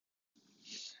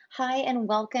Hi, and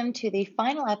welcome to the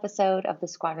final episode of the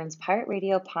Squadron's Pirate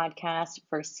Radio podcast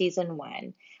for season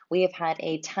one. We have had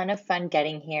a ton of fun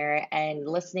getting here and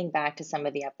listening back to some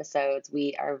of the episodes.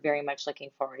 We are very much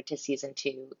looking forward to season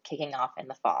two kicking off in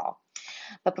the fall.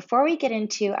 But before we get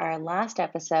into our last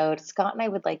episode, Scott and I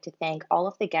would like to thank all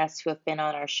of the guests who have been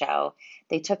on our show.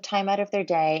 They took time out of their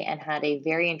day and had a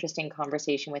very interesting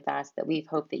conversation with us that we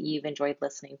hope that you've enjoyed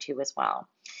listening to as well.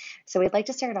 So we'd like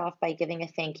to start off by giving a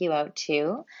thank you out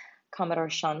to Commodore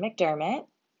Sean McDermott,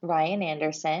 Ryan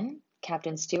Anderson,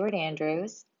 Captain Stuart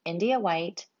Andrews, India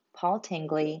White, Paul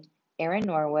Tingley, Aaron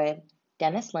Norwood,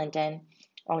 Dennis Linton,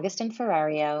 Augustin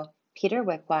Ferrario, Peter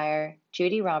Wickwire,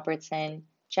 Judy Robertson,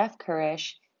 Jeff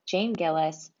Kurish, Jane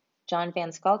Gillis, John Van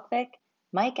Skalkvik,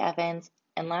 Mike Evans,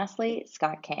 and lastly,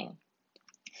 Scott King.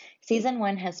 Season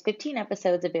one has 15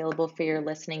 episodes available for your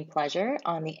listening pleasure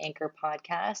on the Anchor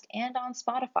podcast and on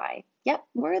Spotify. Yep,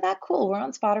 we're that cool. We're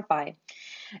on Spotify.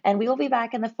 And we will be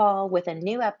back in the fall with a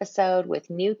new episode with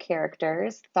new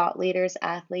characters, thought leaders,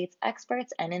 athletes,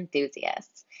 experts, and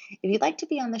enthusiasts. If you'd like to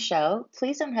be on the show,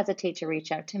 please don't hesitate to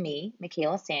reach out to me,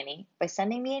 Michaela Sani, by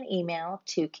sending me an email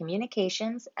to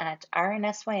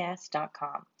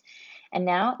communications@rnsys.com. And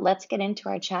now let's get into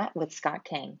our chat with Scott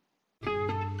King.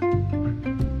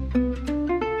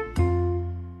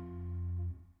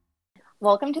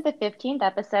 Welcome to the 15th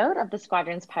episode of the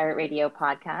Squadron's Pirate Radio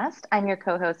podcast. I'm your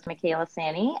co-host, Michaela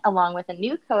Sani, along with a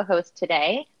new co-host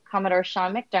today, Commodore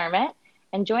Sean McDermott.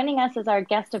 And joining us as our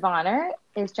guest of honor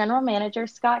is General Manager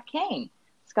Scott King.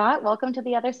 Scott, welcome to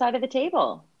the other side of the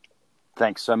table.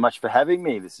 Thanks so much for having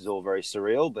me. This is all very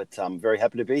surreal, but I'm very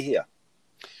happy to be here.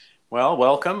 Well,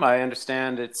 welcome. I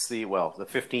understand it's the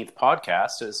 15th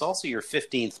podcast. It's also your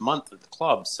 15th month at the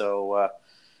club, so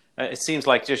it seems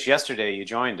like just yesterday you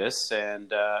joined us,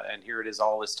 and here it is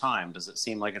all this time. Does it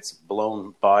seem like it's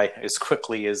blown by as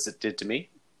quickly as it did to me?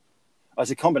 It's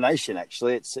a combination,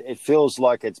 actually. It feels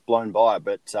like it's blown by,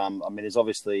 but there's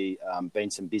obviously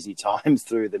been some busy times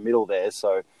through the middle there.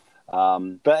 So,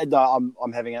 but no,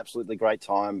 I'm having an absolutely great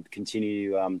time.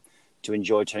 Continue to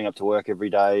enjoy turning up to work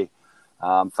every day,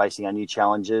 facing our new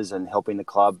challenges and helping the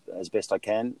club as best I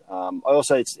can.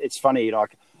 It's funny,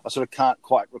 I sort of can't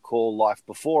quite recall life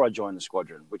before I joined the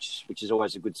squadron, which is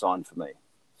always a good sign for me.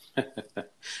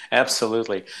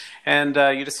 Absolutely. And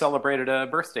you just celebrated a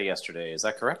birthday yesterday, is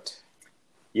that correct?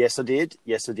 Yes, I did.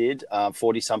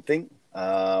 40-something,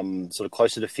 sort of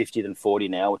closer to 50 than 40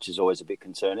 now, which is always a bit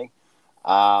concerning.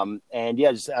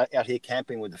 Just out here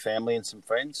camping with the family and some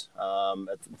friends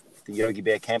at the Yogi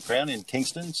Bear campground in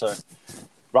Kingston. So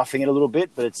roughing it a little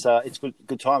bit, but it's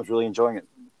good times, really enjoying it.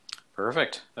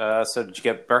 Perfect. So did you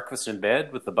get breakfast in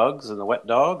bed with the bugs and the wet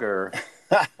dog, or?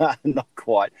 Not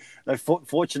quite. No,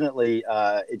 fortunately,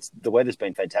 the weather's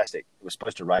been fantastic. It was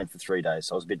supposed to rain for 3 days,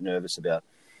 so I was a bit nervous about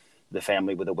the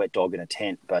family with a wet dog in a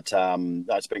tent. But no,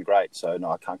 it's been great, so no,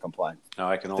 I can't complain. No,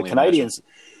 I can only imagine.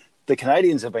 The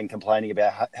Canadians have been complaining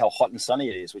about how hot and sunny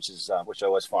it is, which I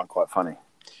always find quite funny.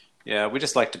 Yeah, we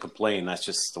just like to complain. That's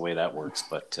just the way that works.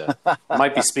 But I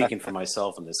might be speaking for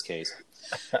myself in this case.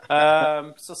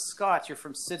 So, Scott, you're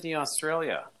from Sydney,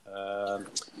 Australia,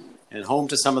 and home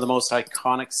to some of the most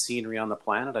iconic scenery on the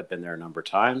planet. I've been there a number of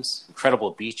times.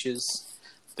 Incredible beaches.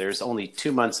 There's only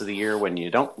 2 months of the year when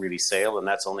you don't really sail, and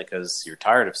that's only because you're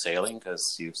tired of sailing,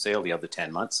 because you've sailed the other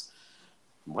 10 months.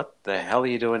 What the hell are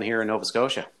you doing here in Nova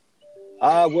Scotia?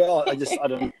 I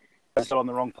don't. I got on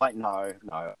the wrong plane. No.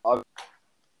 I've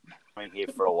been here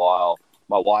for a while.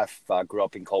 My wife grew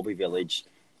up in Colby Village.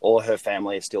 All her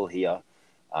family is still here.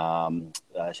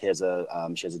 She has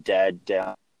a dad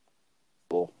down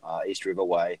East River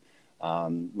Way.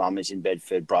 Mum is in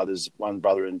Bedford. One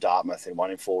brother in Dartmouth and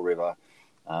one in Fall River.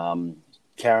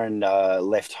 Karen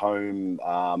left home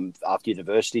after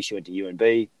university. She went to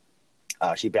UNB.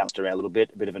 She bounced around a little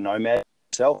bit, a bit of a nomad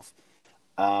herself.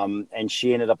 And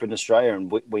she ended up in Australia,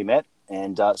 and we met.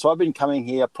 And so I've been coming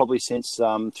here probably since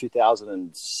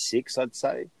 2006, I'd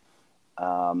say.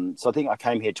 So I think I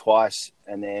came here twice,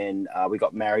 and then we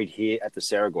got married here at the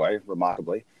Saraguay,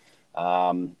 remarkably,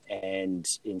 and in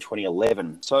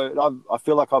 2011. So I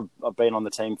feel like I've been on the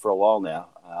team for a while now.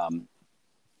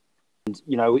 And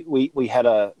we had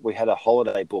a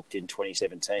holiday booked in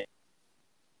 2017,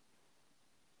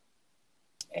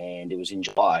 and it was in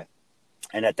July.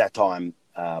 And at that time,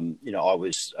 I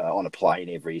was on a plane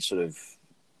at least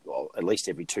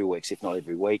every 2 weeks, if not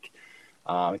every week.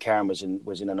 Karen was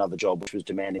in another job which was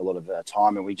demanding a lot of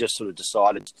time, and we just sort of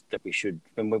decided that we should.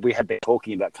 And we had been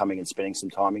talking about coming and spending some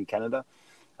time in Canada.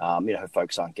 Her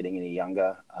folks aren't getting any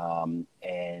younger,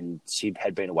 and she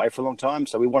had been away for a long time,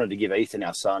 so we wanted to give Ethan,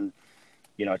 our son,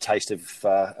 a taste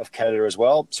of Canada as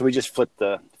well. So we just flipped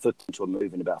into a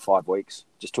move in about 5 weeks.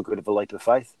 Just took a bit of a leap of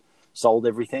faith, sold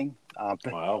everything,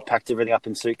 Wow. packed everything up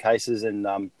in suitcases,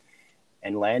 and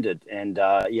landed. And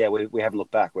we haven't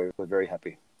looked back. We're very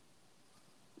happy.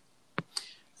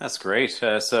 That's great.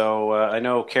 So I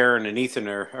know Karen and Ethan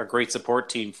are a great support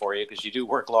team for you because you do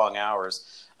work long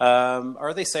hours.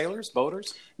 Are they sailors,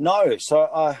 boaters? No.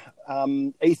 So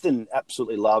Ethan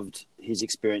absolutely loved his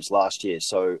experience last year.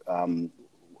 So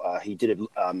he did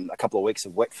a couple of weeks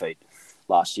of wet feet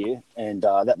last year, and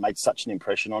that made such an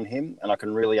impression on him. And I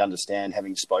can really understand,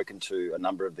 having spoken to a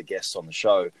number of the guests on the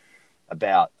show,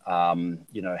 about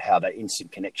how that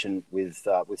instant connection with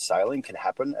sailing can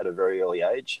happen at a very early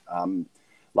age.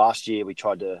 Last year we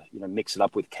tried to mix it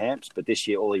up with camps, but this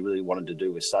year all he really wanted to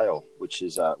do was sail, which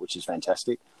is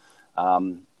fantastic.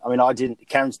 I didn't.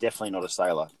 Karen's definitely not a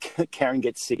sailor. Karen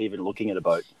gets sick even looking at a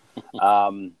boat.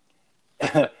 I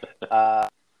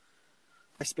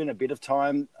spent a bit of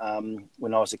time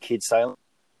when I was a kid sailing,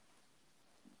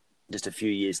 just a few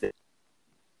years there.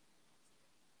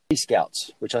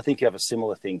 Scouts, which I think you have a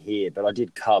similar thing here, but I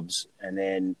did Cubs, and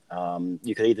then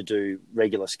you could either do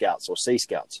regular Scouts or Sea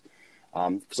Scouts.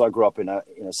 Because I grew up in a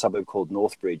suburb called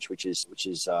Northbridge, which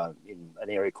is in an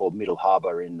area called Middle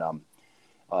Harbour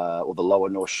or the Lower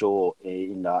North Shore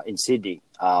in Sydney.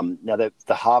 Now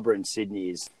the harbour in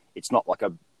Sydney it's not like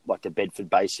the Bedford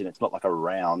Basin. It's not like a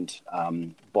round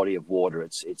body of water.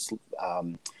 It's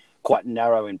quite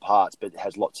narrow in parts, but it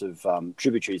has lots of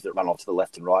tributaries that run off to the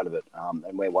left and right of it.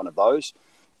 And we're one of those.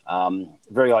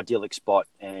 Very idyllic spot.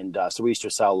 And so we used to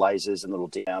sail lasers and little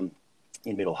down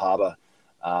in Middle Harbour.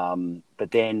 But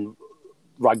then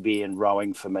rugby and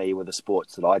rowing for me were the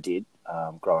sports that I did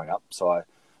growing up. So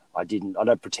I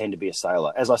don't pretend to be a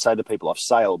sailor. As I say to people, I've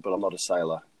sailed, but I'm not a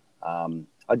sailor.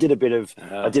 I did a bit of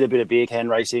beer can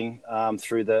racing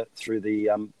through the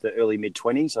early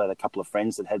mid-20s. I had a couple of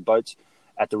friends that had boats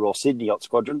at the Royal Sydney Yacht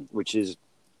Squadron, which is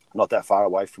not that far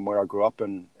away from where I grew up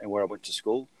and where I went to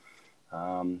school.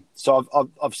 So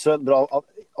I've certainly, but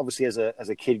obviously as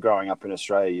a kid growing up in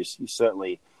Australia, you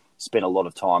certainly spend a lot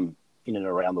of time in and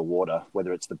around the water,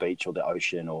 whether it's the beach or the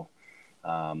ocean or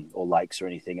lakes or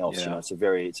anything else. Yeah. It's a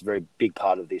very big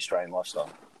part of the Australian lifestyle.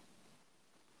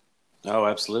 Oh,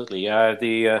 absolutely. Yeah,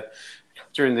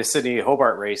 during the Sydney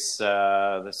Hobart race,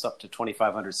 there's up to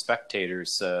 2,500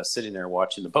 spectators sitting there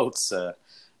watching the boats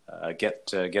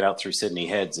get out through Sydney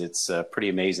Heads. It's pretty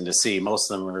amazing to see.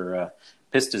 Most of them are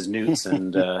pissed as newts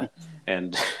and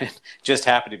just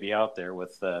happy to be out there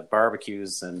with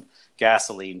barbecues and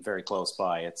gasoline very close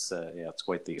by. It's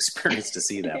quite the experience to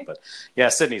see that. But yeah,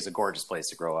 Sydney's a gorgeous place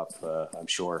to grow up, I'm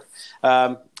sure.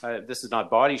 This is not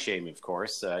body shaming, of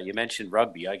course. You mentioned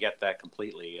rugby. I get that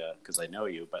completely because I know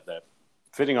you. But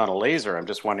fitting on a laser, I'm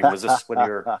just wondering, was this when you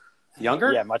were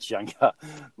younger? Yeah, much younger,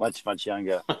 much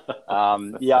younger.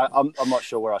 I'm not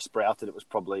sure where I sprouted. It was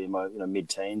probably in my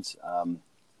mid-teens.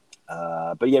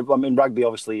 But yeah, rugby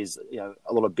obviously is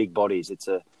a lot of big bodies. It's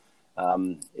a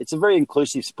very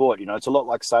inclusive sport. It's a lot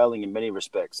like sailing in many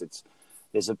respects.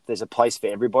 There's a place for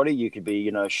everybody. You could be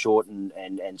short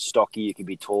and stocky. You could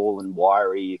be tall and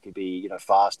wiry. You could be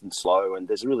fast and slow. And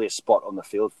there's really a spot on the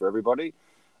field for everybody.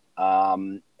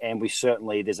 And we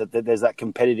certainly there's that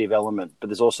competitive element, but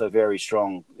there's also a very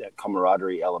strong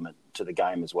camaraderie element to the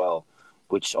game as well,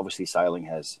 which obviously sailing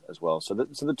has as well. So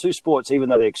the two sports, even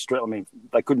though they're extreme,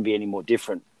 they couldn't be any more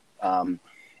different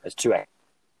as two acts.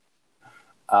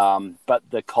 But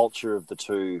the culture of the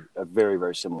two are very,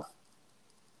 very similar.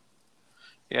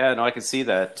 Yeah, no, I can see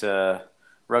that.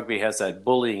 Rugby has that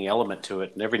bullying element to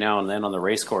it, and every now and then on the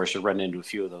race course, you run into a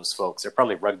few of those folks. They're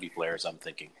probably rugby players, I'm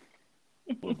thinking.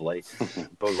 Probably.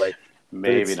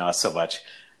 Maybe not so much.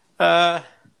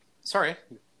 Sorry.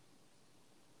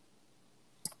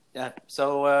 Yeah.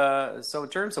 So in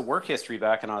terms of work history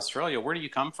back in Australia, where do you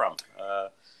come from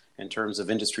in terms of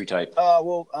industry type?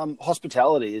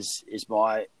 Hospitality is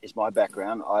my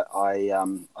background.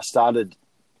 I started.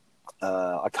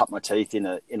 I cut my teeth in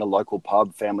a local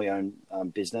pub, family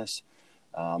owned business,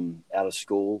 out of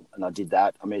school, and I did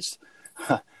that.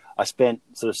 I spent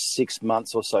sort of 6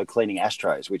 months or so cleaning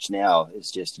ashtrays, which now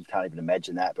is just, you can't even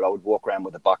imagine that. But I would walk around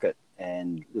with a bucket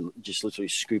and just literally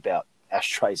scoop out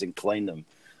ashtrays and clean them.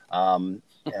 And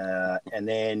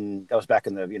then that was back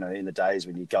in the days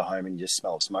when you go home and you just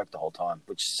smell of smoke the whole time,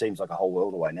 which seems like a whole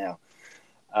world away now.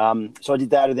 So I did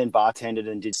that, and then bartended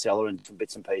and did cellar and some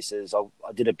bits and pieces.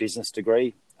 I did a business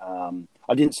degree.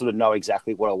 I didn't sort of know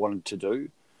exactly what I wanted to do.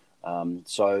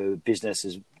 So business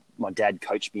is, my dad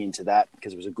coached me into that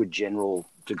because it was a good general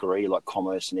degree, like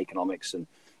commerce and economics, and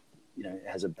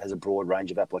has a broad range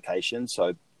of applications.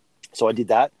 So I did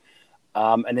that.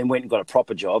 And then went and got a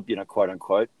proper job, quote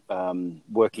unquote,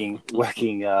 working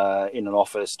in an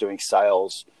office doing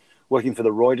sales, working for the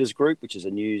Reuters Group, which is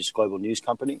a global news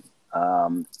company.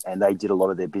 And they did a lot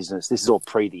of their business. This is all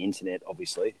pre the internet,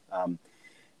 obviously,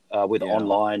 with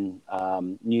online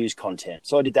news content.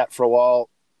 So I did that for a while.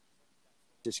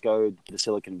 Just go to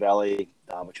Silicon Valley,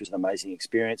 which was an amazing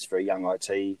experience for a young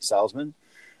IT salesman.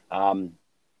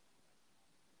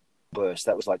 Burst,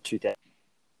 that was like 2000.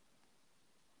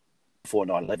 Before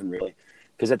 9/11, really,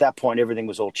 because at that point everything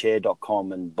was all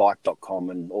chair.com and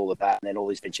bike.com and all of that, and then all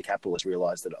these venture capitalists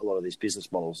realized that a lot of these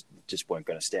business models just weren't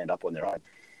going to stand up on their own.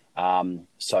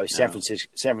 So San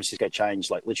Francisco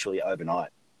changed like literally overnight.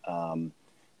 There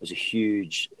was a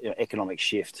huge economic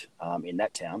shift in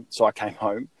that town. So I came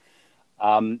home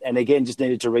and again just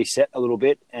needed to reset a little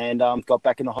bit and got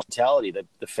back into hospitality.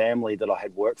 The family that I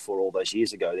had worked for all those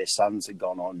years ago, their sons had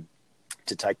gone on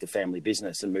to take the family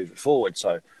business and move it forward.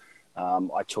 So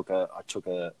I took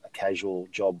a casual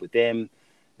job with them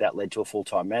that led to a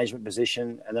full-time management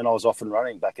position, and then I was off and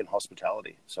running back in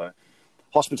hospitality. So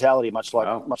hospitality, much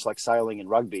like sailing and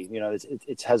rugby,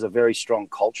 it has a very strong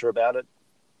culture about it.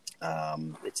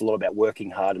 It's a lot about working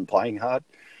hard and playing hard,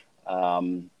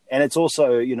 and it's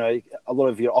also a lot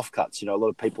of your offcuts. A lot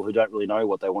of people who don't really know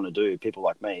what they want to do, people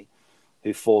like me,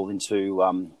 who fall into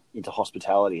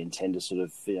hospitality and tend to sort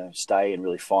of stay and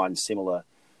really find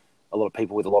a lot of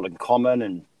people with a lot in common.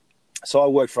 And so I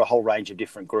worked for a whole range of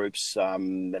different groups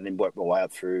and then worked my way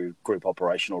up through group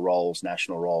operational roles,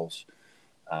 national roles,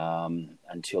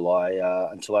 until I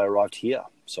arrived here.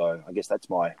 So I guess that's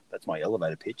my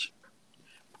elevator pitch.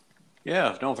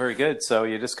 Yeah, no, very good. So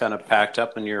you just kind of packed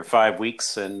up in your 5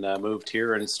 weeks and moved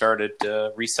here and started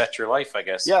to reset your life, I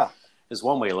guess. Yeah. Is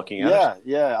one way of looking at it.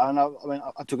 Yeah.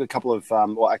 I took a couple of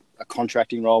a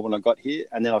contracting role when I got here,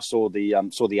 and then I saw the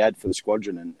ad for the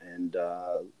squadron and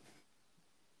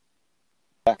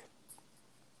back.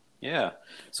 Yeah.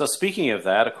 So speaking of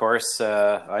that, of course,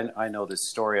 I know this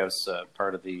story. I was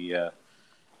part of the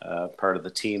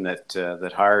team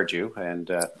that hired you, and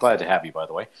glad to have you, by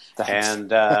the way. Thanks. And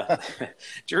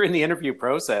during the interview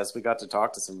process, we got to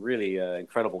talk to some really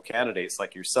incredible candidates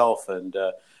like yourself, and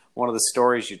one of the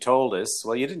stories you told us,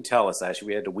 well, you didn't tell us, actually.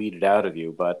 We had to weed it out of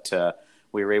you, but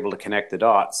we were able to connect the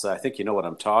dots. I think you know what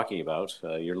I'm talking about,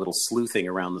 your little sleuthing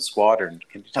around the squadron.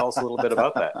 Can you tell us a little bit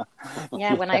about that?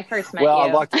 Yeah, when I first met you.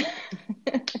 I'd like to...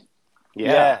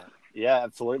 Yeah,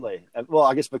 absolutely. Well,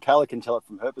 I guess Michaela can tell it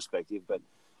from her perspective, but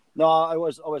no, I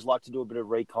always like to do a bit of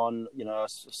recon.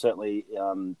 Certainly,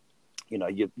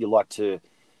 you like to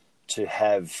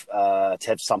have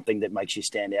something that makes you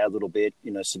stand out a little bit,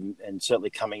 and certainly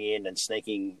coming in and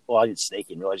sneaking. Well, I didn't sneak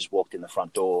in, really. I just walked in the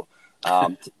front door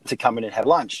to come in and have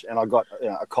lunch, and I got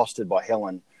accosted by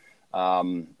Helen.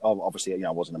 Obviously,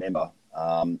 I wasn't a member,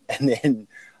 and then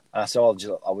so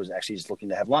I was actually just looking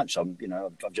to have lunch.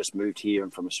 I've just moved here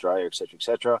and from Australia, etc.,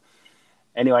 etc.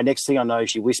 Anyway, next thing I know,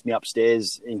 she whisked me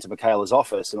upstairs into Michaela's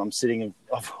office, and I'm sitting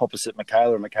opposite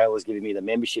Michaela, and Michaela's giving me the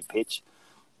membership pitch.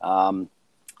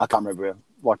 I can't remember.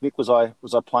 Like Mick, was I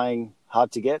playing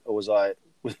hard to get, or was I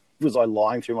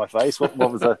lying through my face? What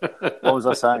was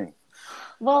I saying?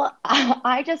 Well,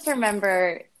 I just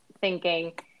remember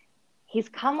thinking, he's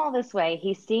come all this way.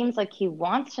 He seems like he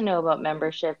wants to know about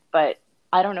membership, but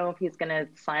I don't know if he's going to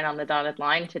sign on the dotted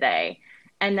line today.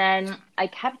 And then I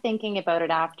kept thinking about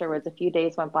it afterwards. A few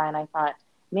days went by, and I thought,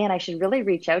 man, I should really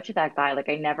reach out to that guy. Like,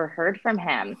 I never heard from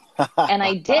him. And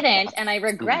I didn't, and I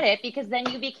regret it because then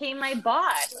you became my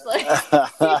boss.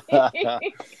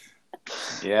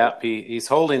 Yeah, he's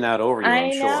holding that over you,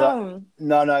 I'm sure. So,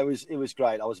 no, it was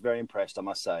great. I was very impressed, I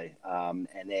must say. And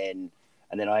then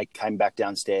I came back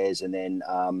downstairs, and then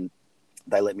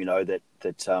they let me know that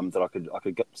I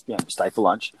could stay for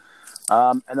lunch.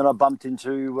 And then I bumped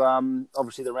into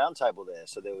obviously the round table there.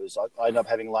 So I ended up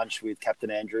having lunch with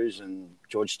Captain Andrews and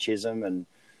George Chisholm, and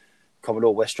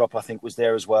Commodore Westrop, I think, was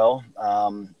there as well.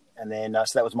 And then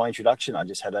so that was my introduction. I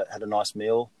just had a nice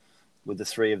meal with the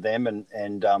three of them, and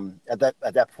at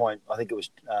that point, I think it was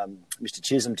Mr.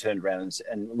 Chisholm turned around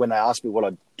and when they asked me what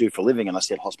I do for a living, and I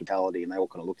said hospitality, and they all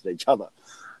kind of looked at each other,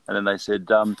 and then they said,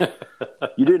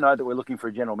 "You do know that we're looking for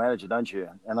a general manager, don't you?"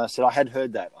 And I said, "I had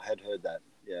heard that.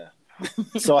 Yeah."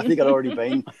 So I think I'd already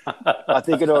been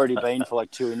for like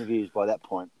 2 interviews by that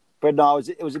point. But no,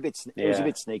 it was a bit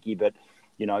sneaky, but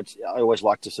I always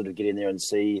like to sort of get in there and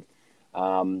see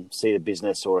the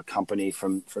business or a company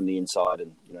from the inside,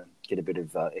 and get a bit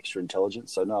of extra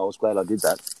intelligence. So no, I was glad I did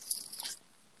that.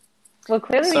 Well,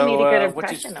 clearly we made a good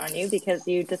impression on you, because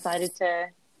you decided to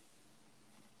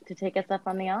take us up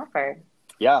on the offer.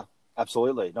 Yeah,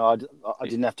 absolutely. No, I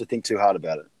didn't have to think too hard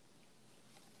about it.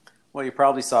 Well, you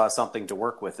probably saw something to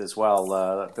work with as well.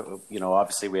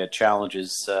 Obviously we had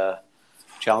challenges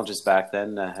back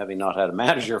then, having not had a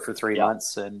manager for 3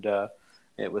 months, and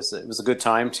it was a good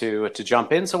time to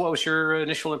jump in. So, what was your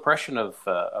initial impression of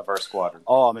our squadron?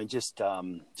 Oh, I mean, just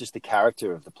the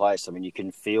character of the place. I mean, you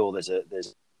can feel there's a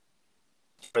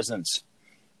presence.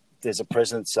 There's a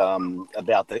presence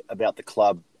about the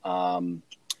club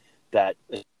that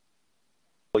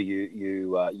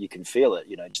you can feel it.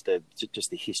 Just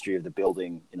the history of the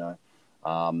building. And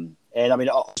I mean,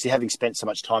 obviously, having spent so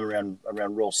much time around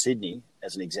Royal Sydney,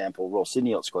 as an example, Royal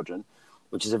Sydney Yacht Squadron,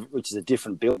 which is a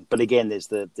different building. But again, there's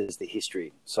the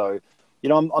history. So,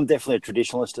 I'm definitely a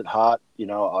traditionalist at heart.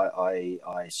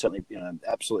 I certainly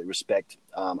absolutely respect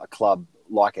a club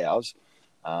like ours,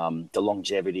 the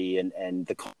longevity and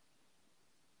the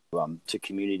to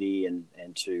community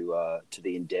and to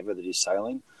the endeavour that is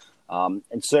sailing.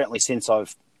 And certainly since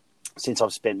I've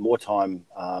spent more time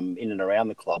in and around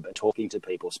the club and talking to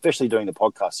people, especially doing the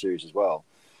podcast series as well.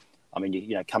 I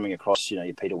mean, coming across,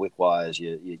 your Peter Wickwires,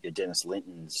 your Dennis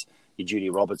Lintons, your Judy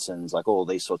Robertsons, like all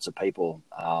these sorts of people.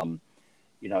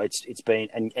 It's been,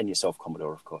 and yourself,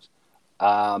 Commodore, of course.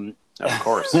 Of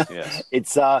course, yes.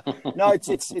 It's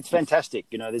fantastic.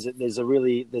 There's a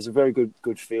very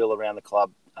good feel around the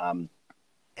club, and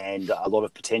a lot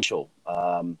of potential.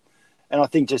 And I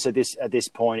think just at this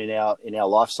point in our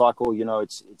life cycle,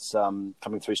 it's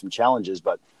coming through some challenges,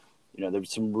 but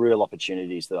there's some real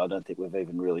opportunities that I don't think we've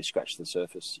even really scratched the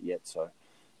surface yet.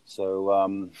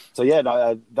 That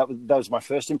was my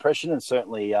first impression, and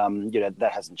certainly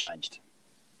that hasn't changed.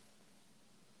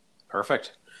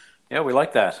 Perfect. Yeah, we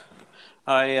like that.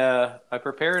 I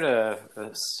prepared a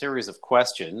series of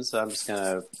questions. I'm just going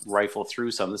to rifle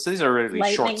through some. These are really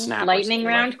short snappers. Lightning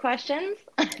round questions?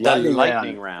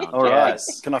 Lightning round. All right.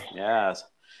 Yes. Can I? Yes.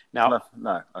 Now,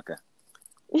 no. Okay.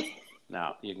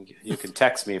 Now, you can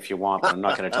text me if you want, but I'm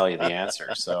not going to tell you the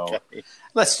answer. So Okay.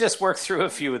 Let's just work through a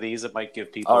few of these. It might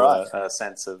give people right. a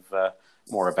sense of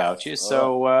more about you.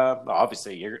 So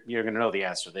obviously, you're going to know the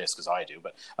answer to this because I do.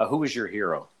 But who is your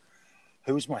hero?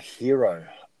 Who was my hero?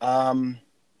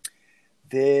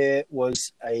 There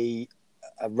was a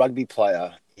rugby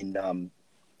player in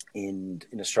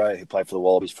Australia who played for the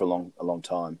Wallabies for a long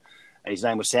time, and his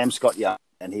name was Sam Scott Young,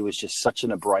 and he was just such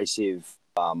an abrasive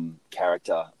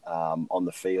character on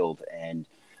the field, and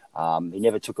he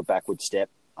never took a backward step,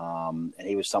 and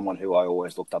he was someone who I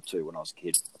always looked up to when I was a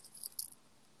kid.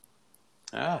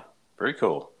 Ah, very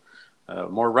cool.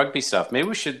 More rugby stuff. Maybe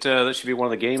we should. That should be one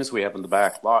of the games we have in the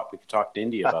back lot. We could talk to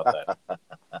India about that.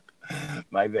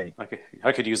 Maybe.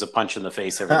 I could use a punch in the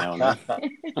face every now and then.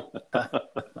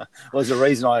 Well, there's a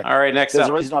reason All right, next there's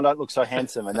up. a reason I don't look so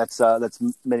handsome, and that's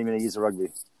many years of rugby.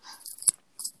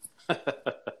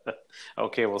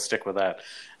 Okay, we'll stick with that.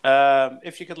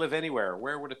 If you could live anywhere,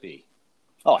 where would it be?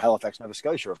 Oh, Halifax, Nova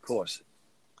Scotia, of course.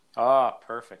 Ah,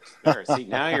 perfect. There, see,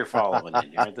 now you're following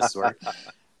it. Right? This is where.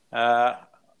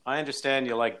 I understand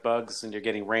you like bugs and you're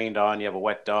getting rained on. You have a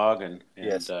wet dog and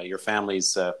Yes. Your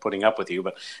family's putting up with you.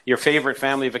 But your favorite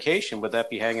family vacation, would that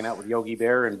be hanging out with Yogi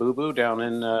Bear and Boo Boo down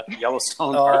in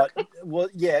Yellowstone Park? Well,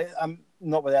 yeah,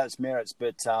 not without its merits,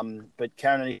 but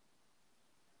Karen and I,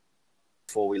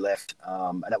 before we left,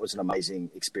 and that was an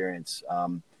amazing experience.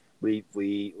 We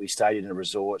stayed in a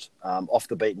resort off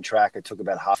the beaten track. It took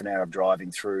about half an hour of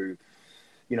driving through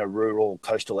rural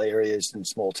coastal areas and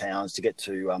small towns to get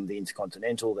to the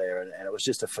Intercontinental there. And it was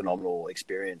just a phenomenal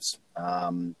experience.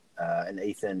 And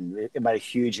Ethan, it made a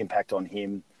huge impact on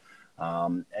him.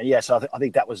 So I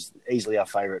think that was easily our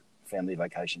favorite family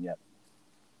vacation yet.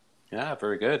 Yeah,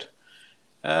 very good.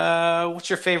 What's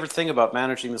your favorite thing about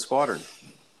managing the squadron?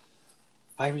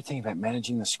 Favorite thing about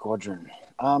managing the squadron?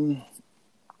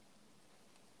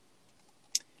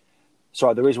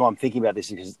 Sorry, the reason why I'm thinking about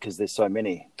this is because there's so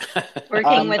many.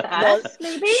 Working with us,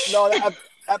 maybe? No,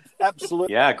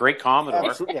 absolutely. Yeah, great Commodore.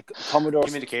 Absolutely. Yeah, Commodore.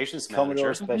 Communications Commodore manager.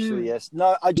 especially, yes.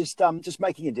 No, I just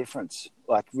making a difference.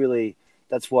 Like really,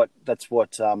 that's what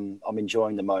I'm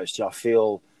enjoying the most. I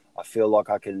feel like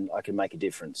I can make a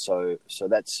difference. So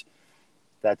that's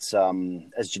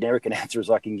as generic an answer as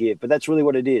I can give. But that's really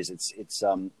what it is. It's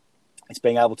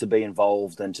being able to be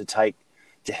involved and to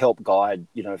help guide.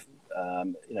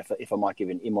 If I might give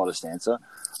an immodest answer,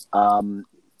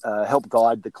 help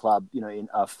guide the club, in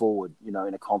forward, in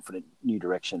a confident new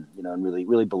direction, and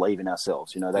really believe in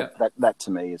ourselves. That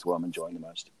to me is what I'm enjoying the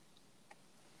most.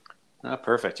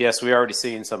 Perfect. Yes, we already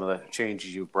seen some of the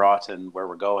changes you brought and where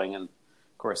we're going, and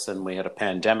of course, then we had a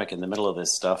pandemic in the middle of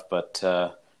this stuff. But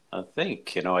I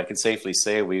think I can safely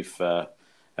say we've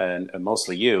and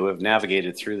mostly you have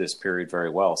navigated through this period very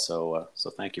well. So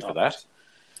thank you for that.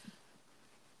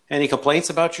 Any complaints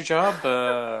about your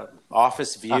job?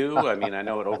 Office view? I mean, I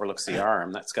know it overlooks the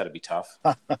arm. That's got to be tough.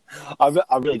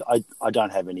 I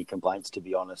don't have any complaints, to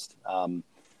be honest.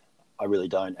 I really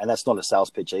don't, and that's not a sales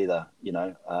pitch either.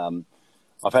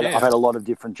 I've had a lot of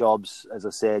different jobs, as I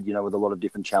said, with a lot of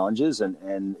different challenges,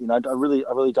 and I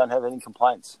really don't have any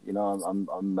complaints.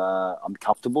 I'm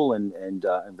comfortable and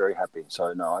very happy.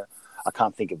 So no, I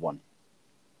can't think of one.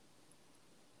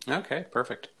 Okay,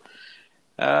 perfect.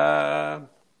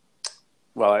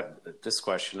 This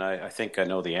question, I think I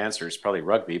know the answer. Is probably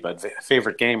rugby, but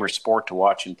favorite game or sport to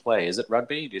watch and play? Is it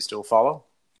rugby? Do you still follow?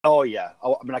 Oh yeah,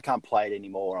 I mean I can't play it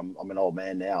anymore. I'm an old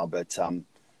man now, but no,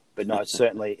 it's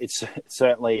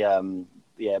certainly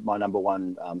my number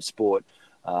one sport.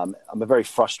 I'm a very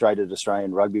frustrated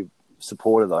Australian rugby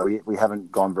supporter though. We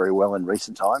haven't gone very well in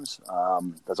recent times.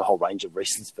 There's a whole range of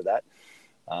reasons for that,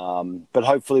 but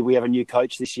hopefully we have a new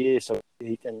coach this year, so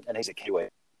and he's a Kiwi.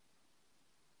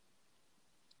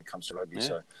 It comes to rugby,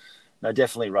 so no,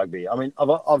 definitely rugby. I mean,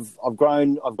 I've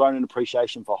grown an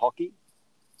appreciation for hockey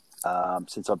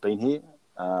since I've been here,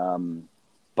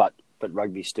 but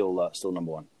rugby's still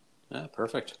number one.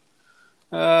 Perfect.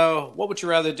 What would you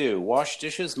rather do? Wash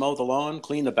dishes, mow the lawn,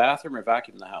 clean the bathroom, or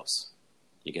vacuum the house?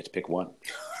 You get to pick one.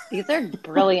 These are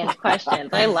brilliant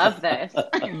questions. I love this.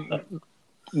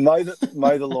 Mow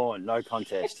the lawn. No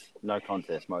contest. Mow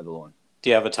the lawn. Do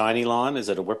you have a tiny lawn? Is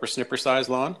it a whippersnipper size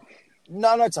lawn?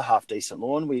 No, it's a half decent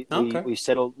lawn. We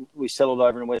settled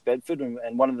over in West Bedford,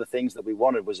 and one of the things that we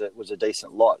wanted was a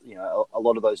decent lot. A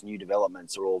lot of those new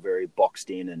developments are all very boxed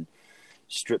in and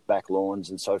stripped back lawns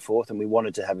and so forth, and we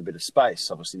wanted to have a bit of space.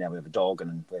 Obviously, now we have a dog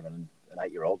and we have an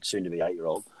 8-year-old, soon to be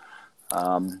 8-year-old.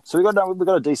 So we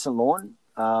got a decent lawn,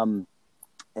 mowing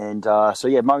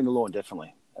the lawn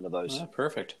definitely out of those.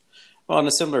 Perfect. Well, in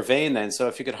a similar vein, then, so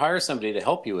if you could hire somebody to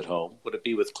help you at home, would it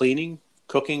be with cleaning,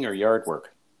 cooking, or yard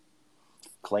work?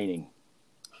 Cleaning.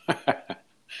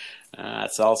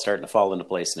 It's all starting to fall into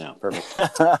place now. Perfect.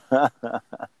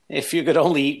 If you could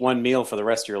only eat one meal for the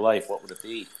rest of your life, what would it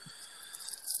be?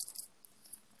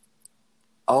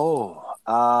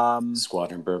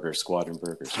 Squadron Burger.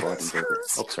 Oh,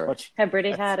 sorry.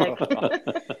 Hebridy Haddock.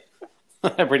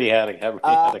 Hebridy Haddock.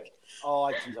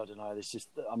 I don't know. There's just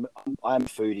I'm a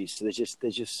foodie, so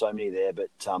there's just so many there. But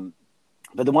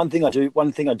the one thing I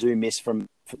do miss from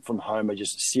home are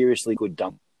just seriously good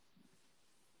dump.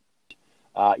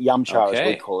 Yum cha, as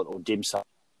we call it, or dim sum.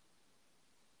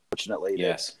 Fortunately,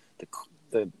 yes,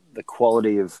 the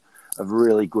quality of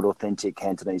really good authentic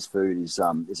Cantonese food is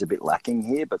a bit lacking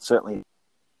here, but certainly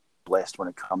blessed when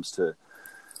it comes to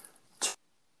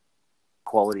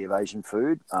quality of Asian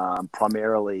food,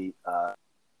 primarily, but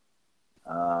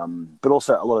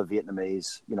also a lot of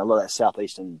Vietnamese, a lot of that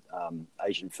southeastern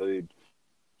Asian food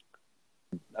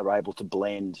are able to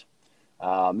blend,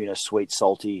 sweet,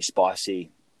 salty,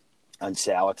 spicy, and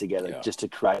sour together just to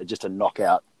create just a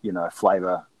knockout,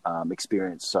 flavor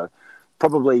experience. So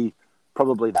probably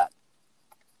that.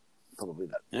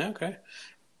 Yeah, okay.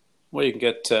 Well, you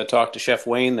can talk to Chef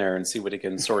Wayne there and see what he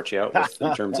can sort you out with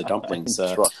in terms of dumplings.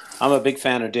 Right. I'm a big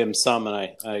fan of dim sum, and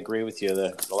I agree with you.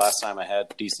 The last time I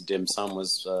had decent dim sum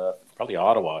was probably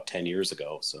Ottawa 10 years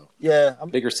ago. So yeah,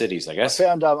 bigger cities, I guess. I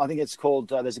found I think it's called.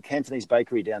 There's a Cantonese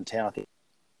bakery downtown, I think,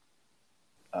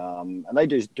 and they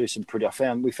do some pretty.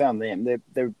 We found them.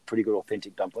 They're pretty good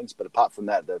authentic dumplings, but apart from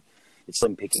that, it's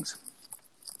slim pickings.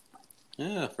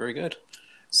 Yeah, very good.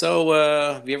 So,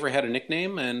 have you ever had a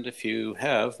nickname? And if you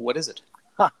have, what is it?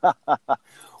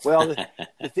 Well,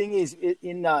 the thing is,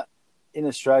 in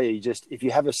Australia, if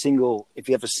you have a single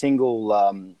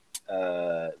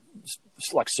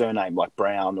like surname like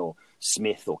Brown or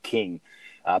Smith or King,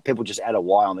 people just add a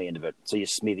Y on the end of it. So you're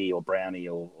Smithy or Brownie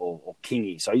or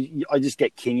Kingy. So I just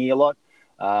get Kingy a lot.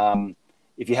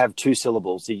 If you have 2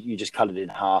 syllables, you just cut it in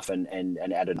half and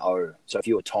add an O. So if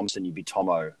you were Thompson, you'd be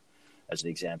Tomo, as an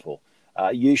example.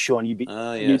 You, Sean, you'd be...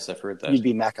 yes, I've heard that. You'd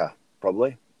be Macca,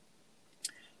 probably.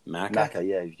 Macca?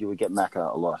 Yeah. You would get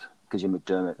Macca a lot because you're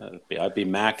McDermott. I'd be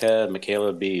Macca, Michaela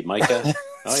would be Micah.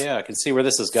 Oh, yeah, I can see where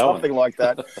this is going. Something like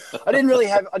that. I didn't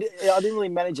really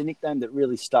manage a nickname that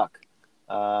really stuck.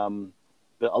 But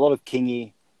a lot of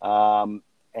Kingy. I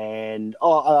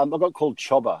got called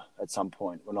Chobber at some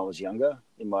point when I was younger,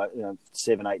 in my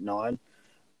 7, 8, 9.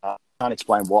 Can't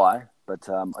explain why, but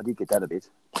I did get that a bit.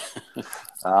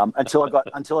 Until I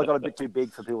got a bit too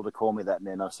big for people to call me that, and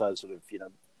then I started sort of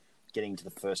getting to the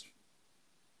first.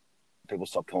 People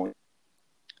stopped calling.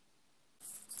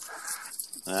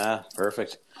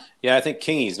 Perfect. Yeah, I think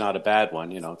Kingy's not a bad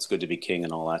one. It's good to be king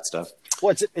and all that stuff.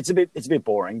 Well, it's a bit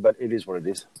boring, but it is what it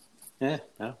is. Yeah.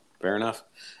 fair enough.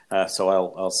 So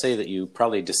I'll say that you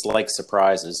probably dislike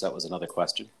surprises. That was another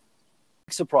question.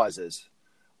 Surprises.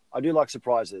 I do like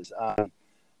surprises.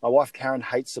 My wife Karen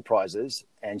hates surprises,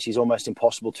 and she's almost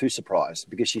impossible to surprise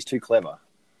because she's too clever.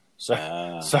 So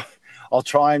I'll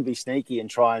try and be sneaky and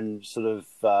try and sort of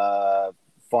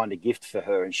find a gift for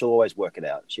her, and she'll always work it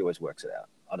out. She always works it out.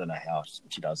 I don't know how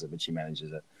she does it, but she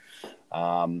manages it.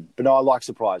 But no, I like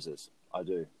surprises. I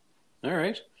do. All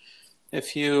right.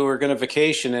 If you were going to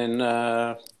vacation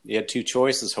and you had two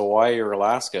choices, Hawaii or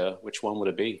Alaska, which one would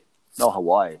it be? No,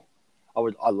 Hawaii.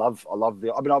 I love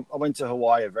I went to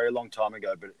Hawaii a very long time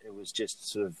ago, but it was just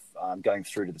sort of going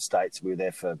through to the States. We were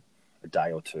there for a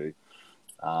day or two.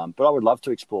 But I would love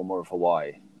to explore more of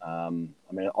Hawaii. I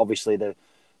mean, obviously the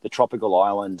tropical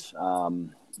island,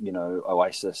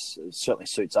 oasis certainly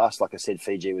suits us. Like I said,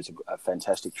 Fiji was a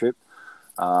fantastic trip.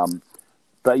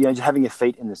 But just having your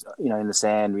feet in this, in the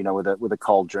sand, with a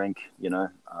cold drink,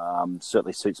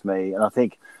 certainly suits me. And I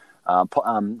think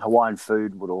Hawaiian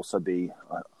food would also be.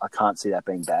 I can't see that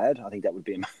being bad. I think that would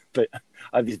be. But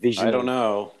I have this vision. I don't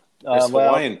know. There's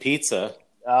Hawaiian pizza.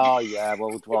 Oh yeah,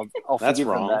 well, I'll That's forgive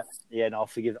wrong. them that. Yeah, no, I'll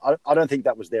forgive. I don't think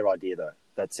that was their idea though.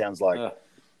 That sounds like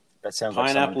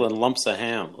pineapple and lumps of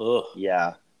ham. Ugh.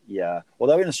 Yeah.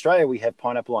 Although in Australia we have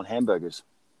pineapple on hamburgers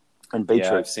and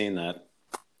beetroot. Yeah, I've seen that.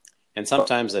 And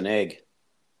sometimes an egg.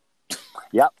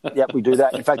 Yep, we do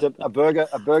that. In fact, a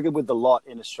burger with the lot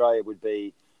in Australia would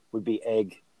be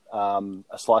egg,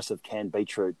 a slice of canned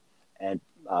beetroot, and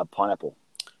pineapple,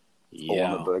 all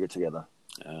on a burger together.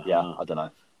 Yeah, I don't know.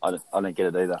 I don't get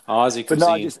it either. Aussie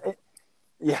cuisine.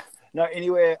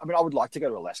 Anywhere. I mean, I would like to go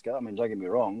to Alaska. I mean, don't get me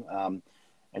wrong.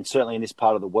 And certainly in this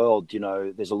part of the world,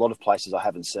 there's a lot of places I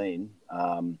haven't seen.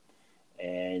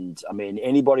 And I mean,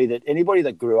 anybody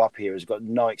that grew up here has got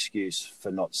no excuse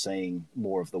for not seeing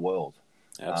more of the world.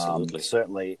 Absolutely.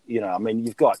 Certainly, I mean,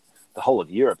 you've got the whole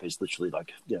of Europe is literally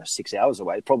like 6 hours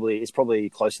away. It's probably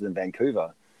closer than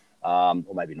Vancouver,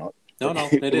 or maybe not. No,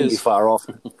 it wouldn't is. be far off.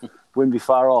 Wouldn't be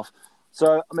far off.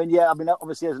 So, I mean,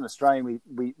 obviously as an Australian,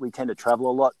 we tend to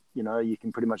travel a lot. You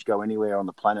can pretty much go anywhere on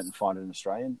the planet and find an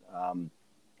Australian.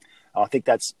 I think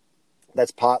that's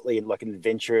partly like an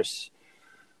adventurous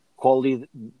quality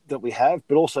that we have,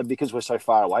 but also because we're so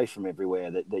far away from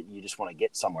everywhere that you just want to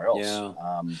get somewhere else. Yeah.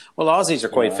 Well, Aussies are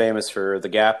quite famous for the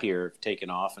gap year, taking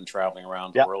off and traveling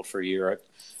around the world for a year.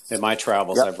 In my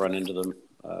travels, I've run into them.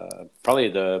 Probably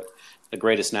the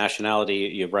greatest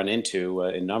nationality you run into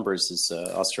in numbers is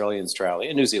Australians traveling,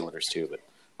 and New Zealanders too, but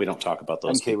we don't talk about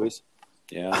those and people. Kiwis.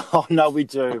 Yeah. Oh, no, we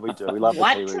do. We love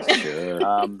What? the Kiwis. Sure.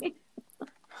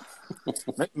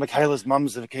 Michaela's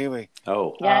mum's a Kiwi.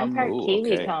 Oh. Yeah, I'm part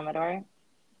Kiwi, okay. Commodore.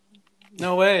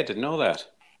 No way, I didn't know that.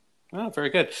 Oh, very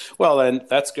good. Well, then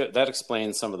that's good. That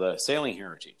explains some of the sailing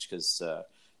heritage, because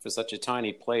for such a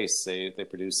tiny place, they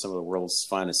produce some of the world's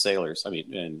finest sailors. I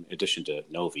mean, in addition to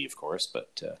Novi, of course,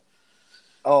 but...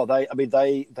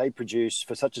 They produce,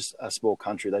 for such a small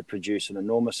country, they produce an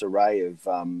enormous array of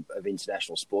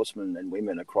international sportsmen and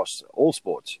women across all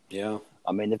sports. Yeah.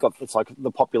 I mean, it's like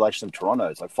the population of Toronto.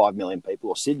 It's like 5 million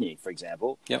people, or Sydney, for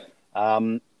example. Yep.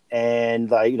 And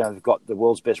they've got the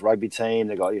world's best rugby team.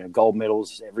 They've got, gold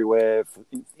medals everywhere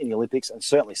in the Olympics, and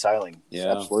certainly sailing.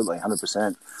 Yeah. Absolutely,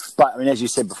 100%. But I mean, as you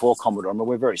said before, Commodore,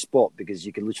 we're very sport because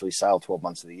you can literally sail 12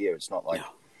 months of the year. It's not like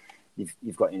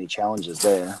you've got any challenges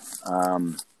there.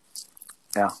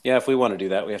 Yeah, if we want to do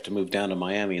that, we have to move down to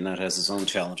Miami, and that has its own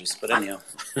challenges. But anyhow,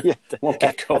 won't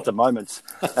get going. At the moment,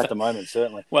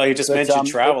 certainly. Well, you just mentioned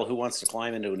travel. Who wants to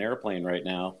climb into an airplane right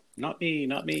now? Not me.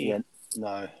 Yeah,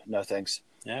 no, thanks.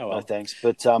 Yeah, well, no thanks.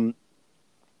 But so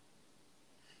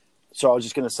I was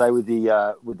just going to say with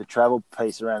the travel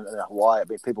piece around Hawaii,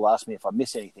 people ask me if I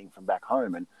miss anything from back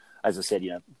home, and as I said,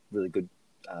 really good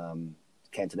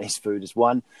Cantonese food is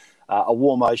one. A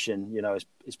warm ocean,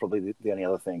 is probably the only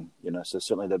other thing, So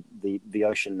certainly the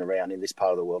ocean around in this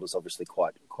part of the world is obviously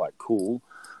quite cool.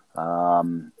 But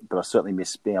I certainly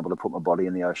miss being able to put my body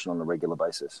in the ocean on a regular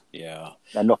basis. Yeah,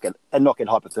 and not get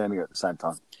hypothermia at the same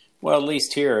time. Well, at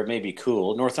least here it may be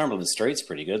cool. Northumberland Strait's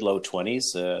pretty good, low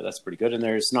 20s. That's pretty good, and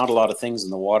there's not a lot of things in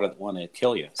the water that want to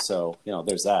kill you. So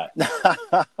there's that.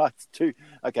 Two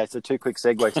quick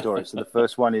segue stories. So the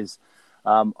first one is.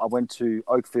 I went to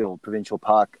Oakfield Provincial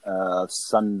Park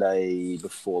Sunday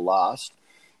before last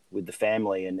with the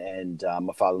family, and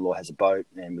my father-in-law has a boat,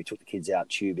 and we took the kids out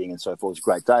tubing and so forth. It was a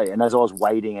great day. And as I was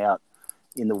wading out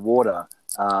in the water,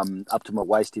 up to my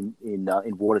waist in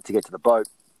water to get to the boat,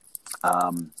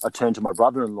 I turned to my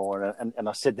brother-in-law and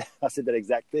I said that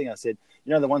exact thing. I said,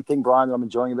 you know, the one thing, Brian, that I'm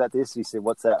enjoying about this. He said,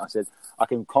 what's that? I said, I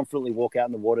can confidently walk out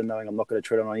in the water knowing I'm not going to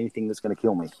tread on anything that's going to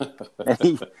kill me.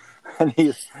 and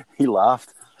he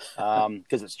laughed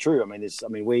because it's true. I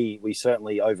mean, we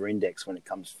certainly over-index when it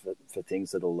comes for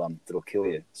things that'll kill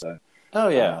you. So. Oh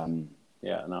yeah.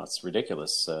 Yeah, no, it's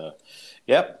ridiculous.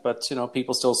 Yep, but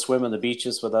people still swim on the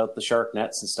beaches without the shark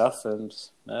nets and stuff, and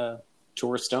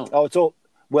tourists don't. Oh, it's all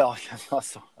well. I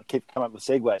keep coming up with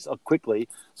segues. Quickly,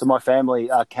 so my family,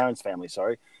 Karen's family,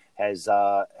 has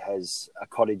a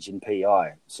cottage in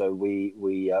PEI. So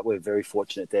we're very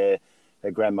fortunate there.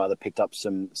 Her grandmother picked up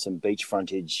some beach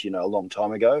frontage, a long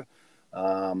time ago.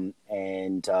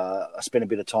 And I spent a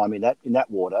bit of time in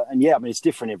that water, and yeah, I mean it's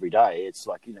different every day. It's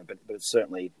like but it's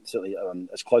certainly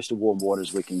as close to warm water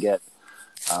as we can get.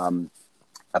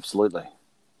 Absolutely.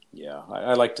 Yeah,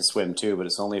 I like to swim too, but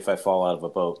it's only if I fall out of a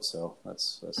boat. So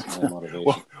that's my motivation.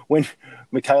 Well, when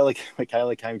Michaela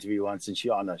came to me once, and she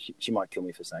might kill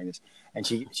me for saying this, and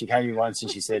she came to me once and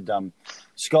she said,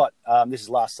 Scott, this is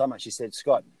last summer. She said,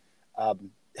 Scott,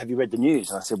 have you read the news?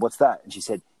 And I said, what's that? And she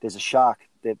said, there's a shark.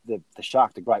 The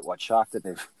shark, the great white shark that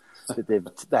they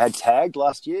had tagged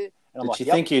last year. And I'm Did she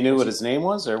think you knew what his name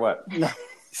was, or what? No,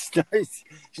 she's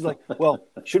like, well,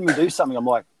 shouldn't we do something? I'm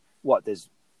like, what?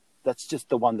 That's just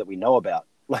the one that we know about.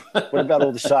 Like, what about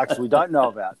all the sharks we don't know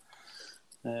about?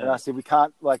 And I said, we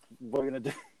can't. Like, what are we going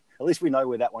to do? At least we know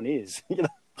where that one is. No,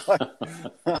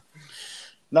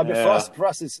 but for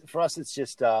us, it's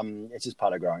just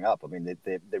part of growing up. I mean,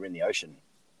 they're in the ocean.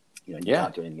 You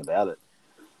can't do anything about it.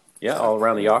 Yeah, all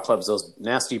around the yacht clubs, those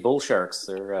nasty bull sharks,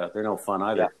 they're no fun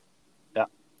either. Yeah.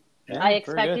 I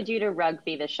expected you to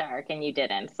rugby the shark, and you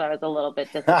didn't, so I was a little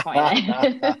bit disappointed.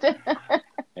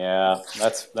 Yeah,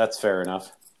 that's fair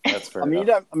enough. That's fair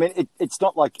enough. It's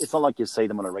not like you see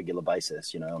them on a regular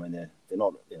basis. I mean, they're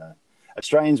not.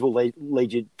 Australians will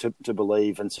lead you to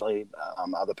believe, and certainly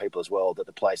other people as well, that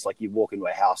the place, like you walk into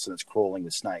a house and it's crawling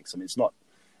with snakes. I mean, it's not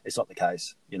the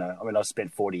case. I mean, I've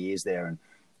spent 40 years there, and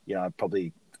I've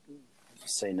probably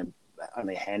seen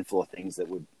only a handful of things that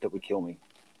would kill me.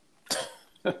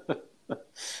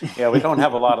 Yeah, we don't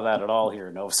have a lot of that at all here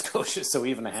in Nova Scotia, so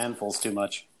even a handful's too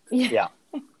much. Yeah.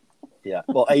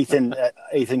 Well, Ethan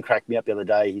cracked me up the other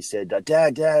day. He said,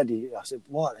 Dad, I said,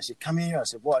 what? I said, come here. I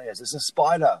said, what? He said, it's a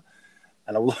spider.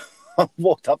 And I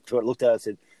walked up to it, looked at it, and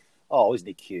said, oh, isn't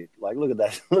he cute? Like, look at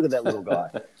that little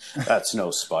guy. That's no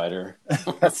spider.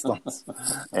 That's not.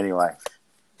 Anyway.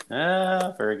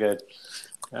 Very good.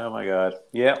 Oh my God.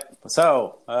 Yep.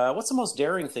 So, what's the most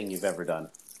daring thing you've ever done?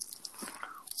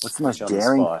 What's the most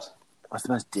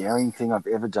daring thing I've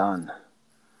ever done?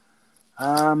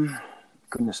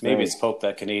 Goodness me. Maybe it's poke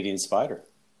that Canadian spider.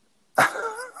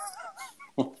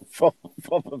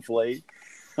 Probably.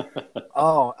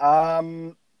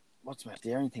 What's the most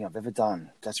daring thing I've ever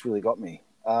done? That's really got me.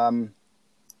 I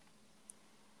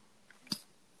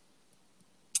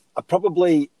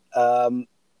probably.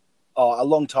 A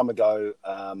long time ago,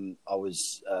 I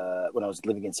was when I was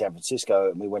living in San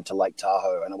Francisco, and we went to Lake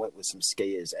Tahoe, and I went with some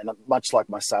skiers. And much like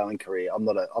my sailing career,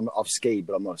 I've skied,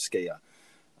 but I'm not a skier.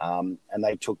 And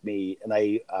they took me, and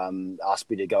they asked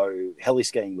me to go heli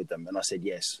skiing with them, and I said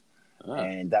yes. Oh.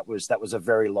 And that was a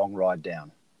very long ride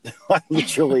down. I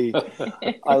literally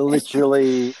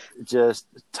just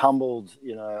tumbled,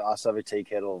 ass over tea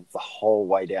kettle the whole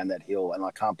way down that hill, and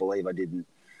I can't believe I didn't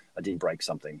break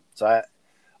something. So.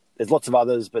 There's lots of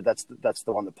others, but that's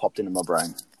the one that popped into my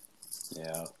brain.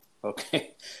 Yeah. Okay.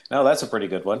 No, that's a pretty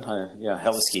good one.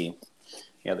 Heli skiing.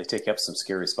 Yeah, they take you up some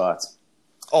scary spots.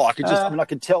 Oh, I could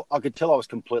tell I was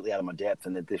completely out of my depth,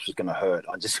 and that this was going to hurt.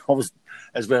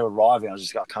 As we were arriving, I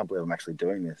can't believe I'm actually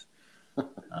doing this.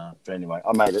 But anyway,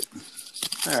 I made it.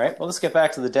 All right. Well, let's get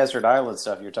back to the desert island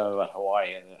stuff. You're talking about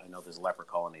Hawaii. I know there's a leper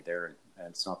colony there, and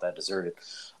it's not that deserted.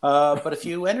 But if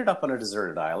you ended up on a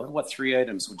deserted island, what 3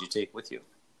 items would you take with you?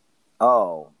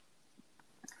 Oh.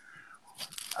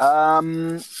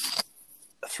 3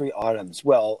 items.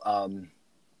 Well,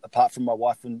 apart from my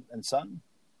wife and son.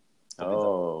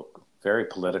 Oh, very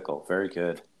political. Very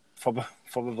good.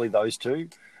 Probably those 2.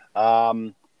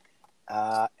 Oh,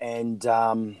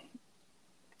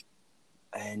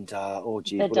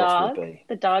 gee, what else would it be?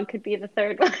 The dog could be the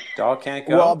third one. Dog can't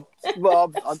go.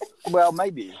 Well,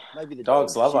 maybe the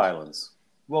dogs love islands.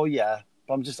 Well, yeah,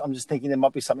 but I'm just thinking there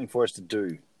might be something for us to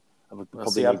do. I'm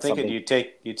thinking you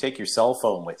take your cell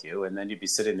phone with you, and then you'd be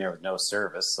sitting there with no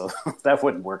service, so that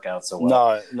wouldn't work out so well.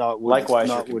 No, it wouldn't. Likewise,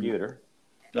 your computer.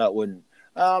 No, it wouldn't.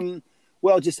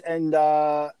 Well, just and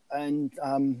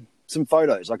some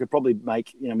photos. I could probably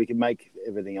make, we could make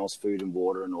everything else, food and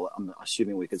water and all that. I'm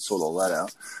assuming we could sort all that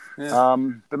out. Yeah.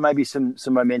 But maybe some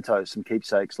mementos, some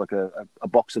keepsakes, like a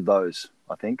box of those,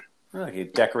 I think. Oh, you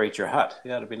decorate your hut.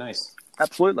 Yeah, it'd be nice.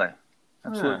 Absolutely.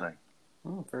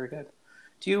 Oh, very good.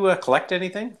 Do you collect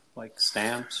anything like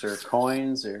stamps or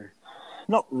coins or?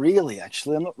 Not really,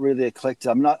 actually. I'm not really a collector.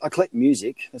 I collect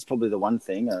music. That's probably the one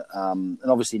thing. And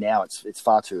obviously now it's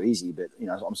far too easy. But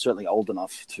I'm certainly old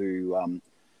enough to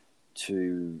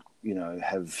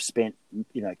have spent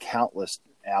countless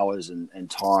hours and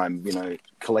time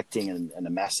collecting and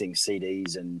amassing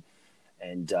CDs and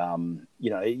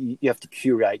you have to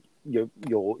curate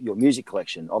your music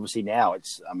collection. Obviously now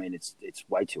it's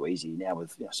way too easy now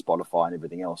with Spotify and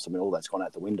everything else. I mean, all that's gone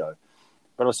out the window.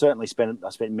 But I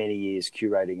spent many years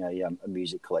curating a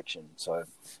music collection. So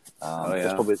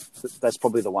that's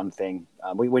probably the one thing.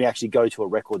 When you actually go to a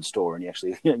record store and you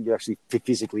actually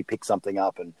physically pick something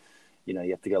up and you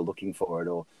have to go looking for it,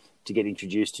 or to get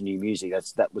introduced to new music,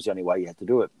 that was the only way you had to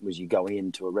do it, was you go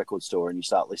into a record store and you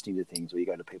start listening to things, or you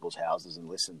go to people's houses and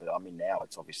listen. But I mean, now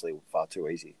it's obviously far too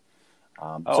easy.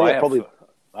 I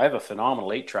have a phenomenal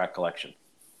 8-track collection.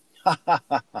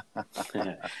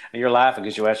 And you're laughing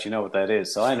because you actually know what that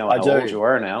is. So I know how old you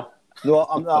are now. No,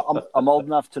 I'm old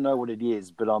enough to know what it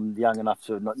is, but I'm young enough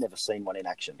to have never seen one in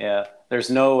action. Yeah, there's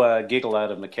no giggle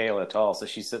out of Michaela at all. So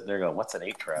she's sitting there going, "What's an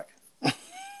 8-track?"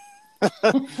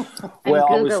 Well,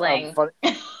 Googling.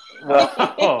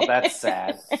 Oh, that's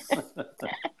sad.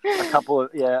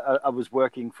 I was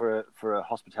working for a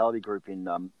hospitality group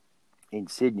in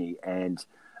Sydney, and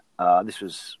this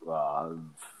was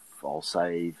I'll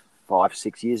say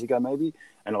 5-6 years ago maybe,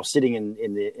 and I was sitting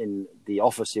in the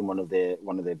office in one of their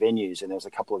venues, and there was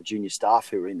a couple of junior staff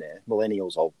who were in there,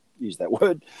 millennials, I'll use that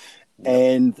word,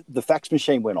 and the fax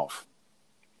machine went off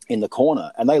in the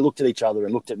corner, and they looked at each other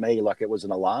and looked at me like it was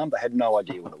an alarm. They had no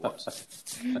idea what it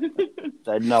was.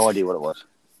 They had no idea what it was.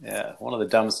 Yeah, one of the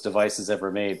dumbest devices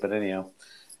ever made, but anyhow,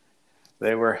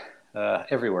 they were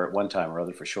everywhere at one time or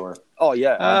other for sure. Oh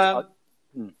yeah.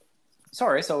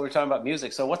 Sorry, so we're talking about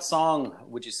music. So what song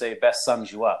would you say best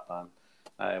sums you up?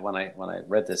 When I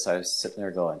read this, I was sitting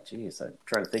there going, geez, I'm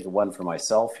trying to think of one for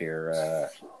myself here.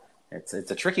 It's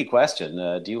a tricky question.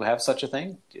 Do you have such a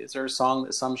thing? Is there a song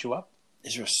that sums you up?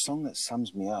 Is there a song that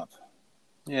sums me up?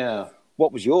 Yeah.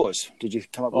 What was yours? Did you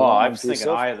come up with one? I was thinking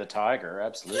yourself? Eye of the Tiger,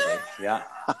 absolutely. Yeah.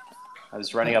 I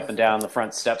was running up and down the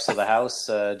front steps of the house,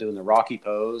 doing the Rocky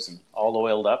pose and all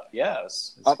oiled up. Yeah,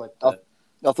 it's quite...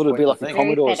 I thought it'd be like a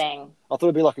Commodore's. I thought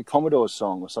it'd be like a Commodore's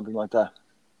song or something like that.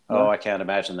 No? Oh, I can't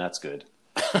imagine that's good.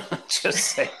 Just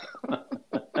say.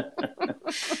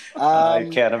 I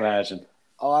can't imagine.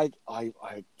 I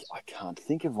can't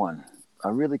think of one. I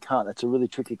really can't. That's a really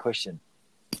tricky question.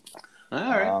 All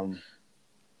right.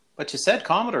 But you said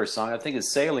Commodore's song. I think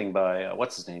is "Sailing" by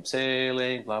what's his name?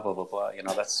 Sailing, blah blah blah blah.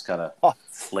 That's kind of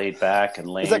laid back and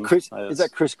lame. Is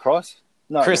that Chris Cross?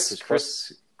 No, Chris.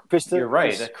 You're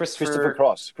right. Christopher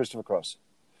Cross. Christopher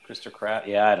Pratt.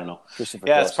 Yeah, I don't know. Cross.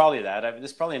 It's probably that.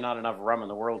 There's probably not enough rum in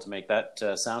the world to make that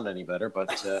sound any better, but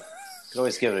could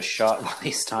always give it a shot one of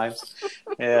these times.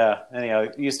 Yeah. Anyhow,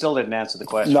 you still didn't answer the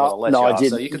question. No, I'll let you I off.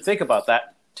 didn't. So you can think about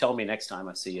that. Tell me next time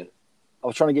I see you. I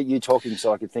was trying to get you talking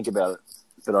so I could think about it,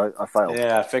 but I failed.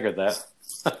 Yeah, I figured that.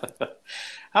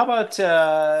 How about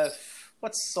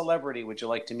what celebrity would you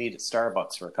like to meet at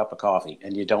Starbucks for a cup of coffee?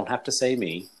 And you don't have to say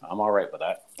me. I'm all right with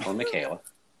that. Or Michaela.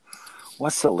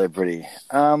 What celebrity?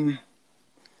 What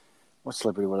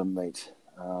celebrity would I meet?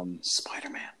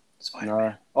 Spider-Man.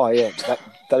 No. Oh yeah,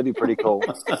 that'd be pretty cool.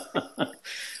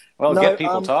 Well, get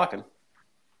people talking.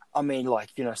 I mean,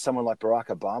 someone like Barack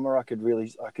Obama. I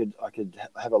could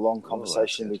have a long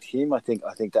conversation with him. I think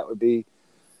that would be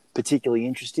particularly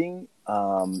interesting.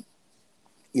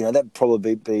 That'd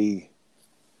probably be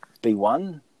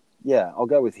one. Yeah, I'll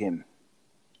go with him.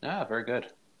 Ah, very good.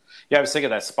 Yeah, I was thinking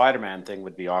that Spider-Man thing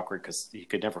would be awkward because he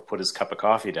could never put his cup of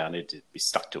coffee down. He'd be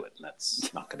stuck to it, and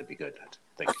that's not going to be good, I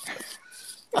think.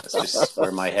 That's just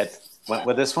where my head went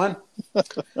with this one.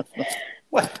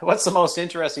 What's the most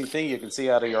interesting thing you can see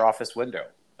out of your office window?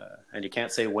 And you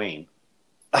can't say Wayne.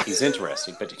 He's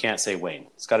interesting, but you can't say Wayne.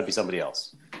 It's got to be somebody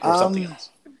else or something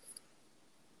else.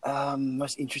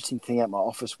 Most interesting thing out my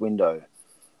office window.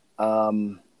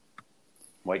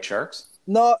 White sharks?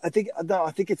 No, I think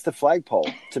it's the flagpole.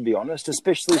 To be honest,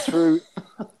 especially through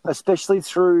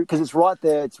because it's right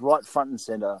there. It's right front and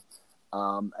center.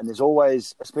 And there's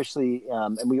always, especially,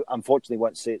 and we unfortunately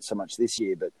won't see it so much this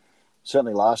year, but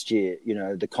certainly last year,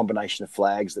 the combination of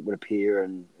flags that would appear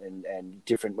and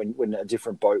different when a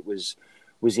different boat was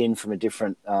in from a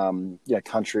different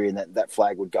country, and that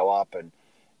flag would go up, and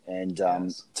And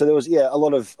Yes. so there was a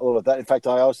lot of that. In fact,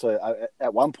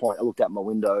 at one point I looked out my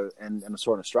window and I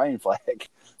saw an Australian flag.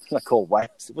 And I called, "Wait,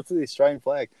 what's the Australian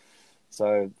flag?"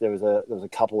 So there was a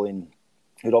couple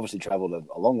who'd obviously travelled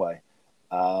a long way.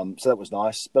 So that was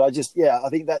nice. But I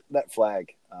think that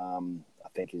flag I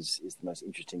think is the most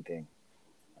interesting thing.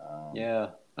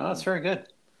 Yeah, oh, that's very good.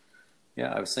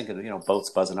 Yeah, I was thinking, boats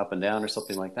buzzing up and down or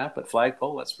something like that, but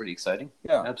flagpole, that's pretty exciting.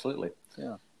 Yeah. Absolutely.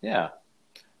 Yeah. Yeah.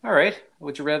 All right.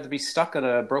 Would you rather be stuck on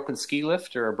a broken ski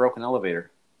lift or a broken elevator?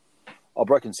 Oh,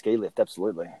 broken ski lift,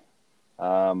 absolutely.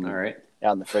 All right.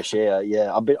 Out in the fresh air,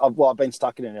 yeah. I've been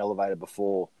stuck in an elevator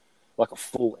before, like a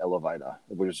full elevator,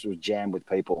 which was jammed with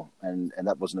people, and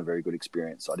that wasn't a very good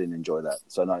experience. I didn't enjoy that.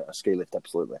 So no, a ski lift,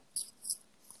 absolutely.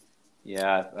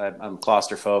 Yeah, I'm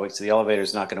claustrophobic, so the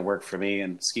elevator's not going to work for me.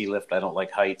 And ski lift, I don't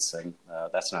like heights, and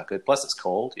that's not good. Plus, it's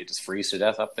cold; you just freeze to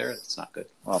death up there. It's not good.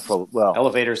 Oh, probably. Well,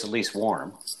 Elevator's at least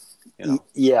warm.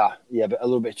 Yeah, but a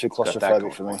little bit too Got that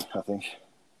claustrophobic for going me, I think.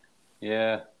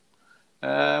 Yeah.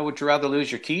 Would you rather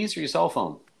lose your keys or your cell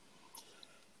phone?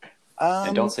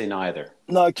 And don't say neither.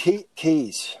 No,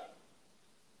 keys.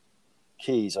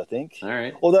 Keys, I think. All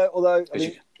right. Although I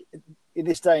mean, in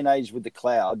this day and age with the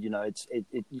cloud, it's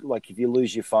like if you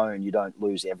lose your phone, you don't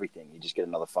lose everything. You just get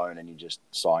another phone and you just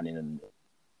sign in and.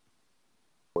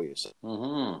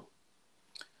 Mm-hmm.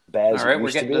 Bad All right,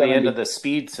 we're getting to the end of the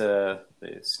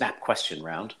snap question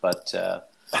round, but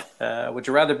would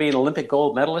you rather be an Olympic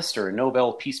gold medalist or a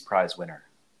Nobel Peace Prize winner?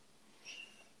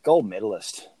 Gold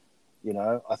medalist,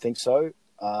 I think so.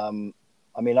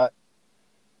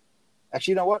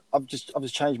 Actually, you know what? I've just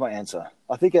changed my answer.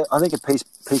 I think a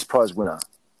Peace Prize winner.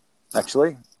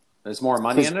 Actually, there's more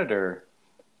money in it, or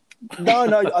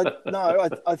no,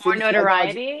 I think more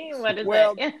notoriety. What is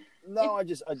it? No, I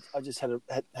just had a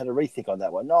rethink on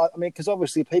that one. No, I mean, because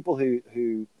obviously people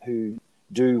who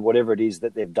do whatever it is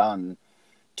that they've done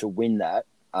to win that,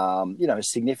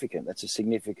 is significant. That's a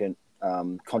significant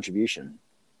contribution.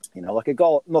 Like a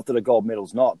gold. Not that a gold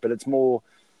medal's not, but that's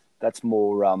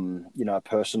more a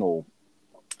personal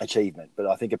achievement. But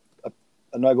I think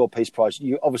a Nobel Peace Prize,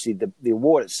 obviously the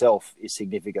award itself is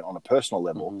significant on a personal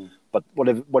level, mm-hmm. but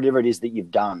whatever it is that you've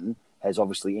done has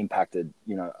obviously impacted,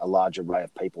 a large array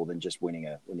of people than just winning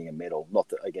a medal. Not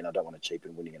that, again, I don't want to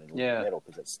cheapen winning an Olympic medal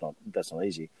because that's not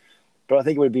easy. But I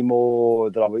think it would be more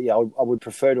that I would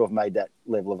prefer to have made that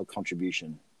level of a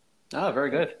contribution. Oh, very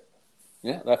good.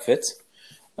 Yeah, that fits.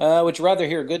 Would you rather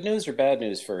hear good news or bad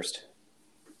news first?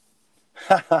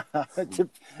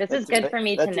 This is good for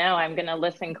me to know. I'm going to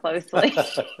listen closely.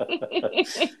 You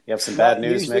have some bad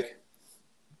news, Mick?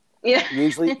 Yeah.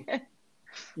 Usually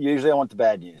I want the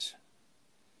bad news.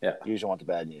 Yeah. Usually I want the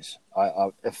bad news.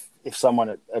 If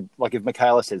someone, like if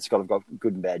Michaela said Scott, I've got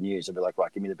good and bad news, I'd be like,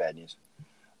 right, give me the bad news.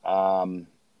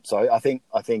 So I think,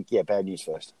 bad news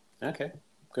first. Okay,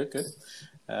 good.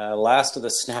 Last of the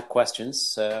snap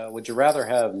questions. Would you rather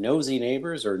have nosy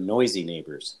neighbors or noisy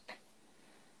neighbors?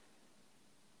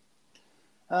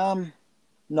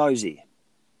 Nosy.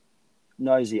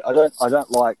 I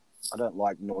don't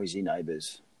like noisy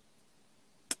neighbors.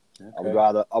 Okay.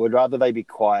 I would rather they be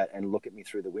quiet and look at me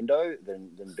through the window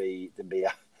than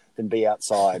be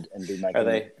outside and be making.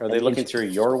 Are they looking through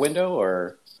your window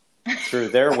or through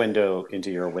their window into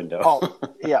your window? Oh,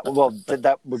 yeah. Well,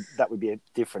 that would be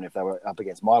different if they were up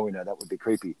against my window. That would be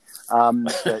creepy.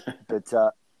 But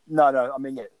no. I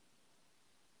mean,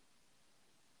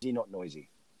 not noisy.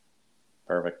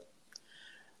 Perfect.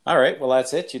 All right. Well,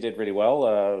 that's it. You did really well.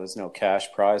 There's no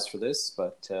cash prize for this,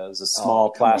 but there's a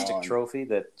small plastic trophy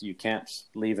that you can't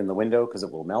leave in the window because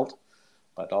it will melt.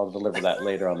 But I'll deliver that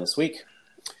later on this week.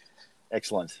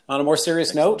 Excellent. On a more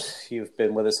serious note, you've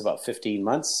been with us about 15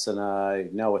 months, and I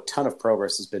know a ton of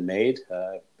progress has been made.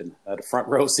 I've been at a front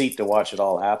row seat to watch it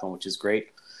all happen, which is great.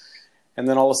 And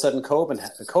then all of a sudden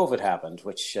COVID happened,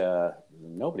 which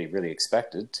nobody really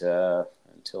expected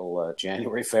until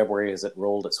January, February, as it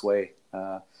rolled its way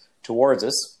towards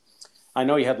us. I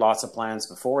know you had lots of plans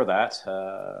before that.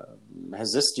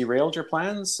 Has this derailed your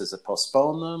plans? Has it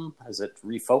postponed them? Has it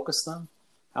refocused them?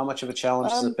 How much of a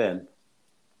challenge has it been?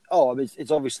 Oh, I mean,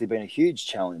 it's obviously been a huge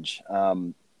challenge. I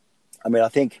mean, I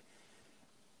think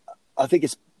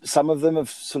it's some of them have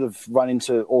sort of run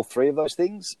into all three of those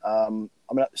things. I mean,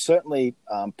 certainly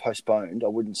postponed. I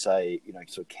wouldn't say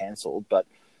sort of cancelled, but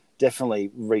definitely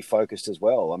refocused as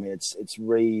well. I mean, it's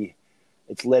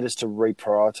led us to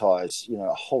reprioritize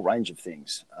a whole range of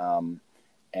things.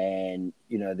 And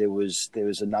there was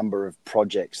a number of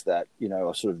projects that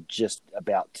are sort of just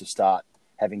about to start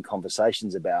having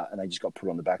conversations about, and they just got put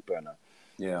on the back burner.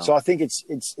 Yeah. So I think it's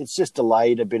just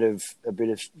delayed a bit of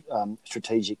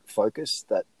strategic focus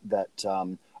that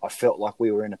I felt like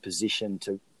we were in a position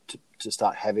to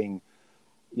start having,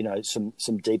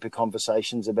 some deeper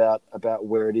conversations about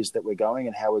where it is that we're going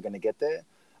and how we're going to get there.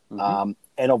 Mm-hmm.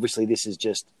 And obviously this has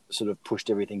just sort of pushed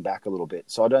everything back a little bit.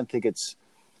 So I don't think it's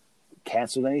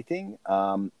cancelled anything.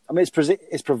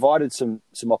 It's provided some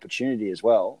opportunity as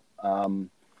well.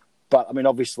 But I mean,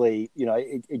 obviously,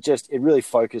 it really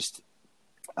focused,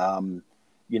 the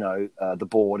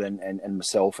board and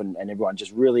myself and everyone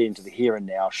just really into the here and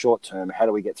now, short term. How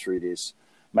do we get through this?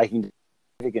 Making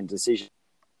significant decisions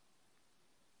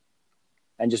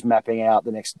and just mapping out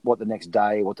what the next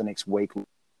day, what the next week.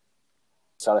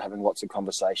 Started having lots of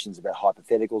conversations about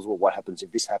hypotheticals. Well, what happens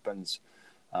if this happens?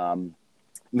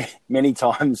 Many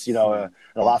times, I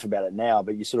laugh about it now,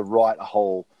 but you sort of write a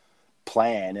whole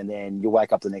plan and then you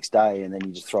wake up the next day and then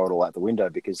you just throw it all out the window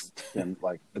because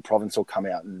like the province will come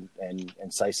out and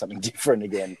say something different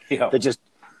again that just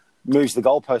moves the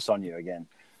goalpost on you again.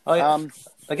 I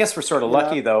guess we're sort of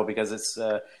lucky though, because it's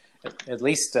at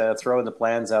least throwing the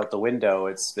plans out the window.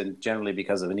 It's been generally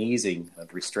because of an easing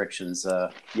of restrictions.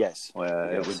 Yes.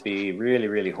 It would be really,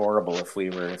 really horrible if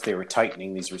they were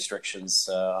tightening these restrictions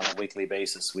on a weekly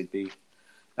basis.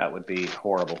 That would be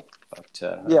horrible. But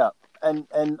yeah. And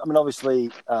I mean, obviously,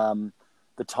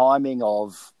 the timing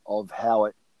of how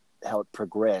it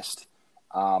progressed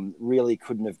really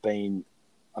couldn't have been.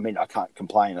 I mean, I can't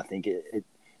complain. I think it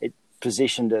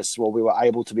positioned us. Well, we were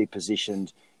able to be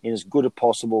positioned in as good a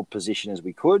possible position as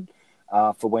we could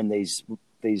for when these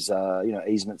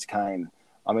easements came.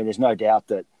 I mean, there's no doubt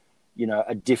that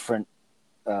a different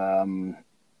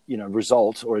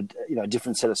result or a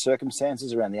different set of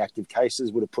circumstances around the active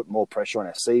cases would have put more pressure on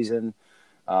our season.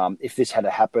 If this had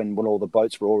to happen when all the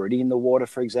boats were already in the water,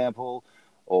 for example,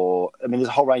 there's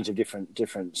a whole range of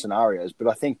different scenarios. But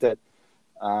I think that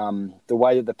the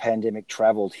way that the pandemic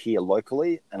travelled here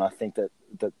locally, and I think that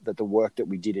the work that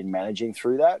we did in managing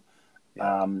through that,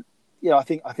 I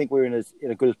think we're in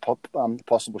a good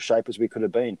possible shape as we could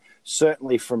have been.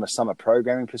 Certainly from a summer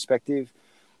programming perspective,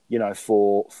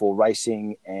 for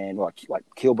racing and like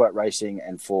keelboat racing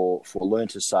and for learn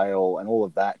to sail and all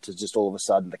of that, to just all of a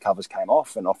sudden the covers came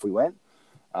off and off we went.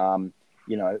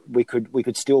 We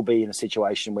could still be in a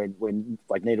situation when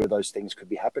like neither of those things could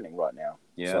be happening right now.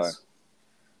 Yes. So,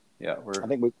 yeah, I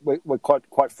think we're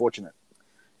quite fortunate.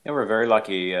 Yeah, we're very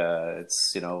lucky.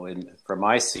 It's from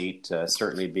my seat,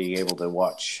 certainly being able to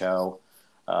watch how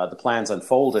the plans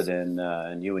unfolded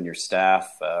and you and your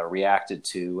staff reacted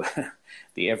to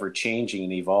the ever-changing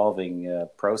and evolving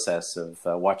process of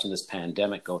watching this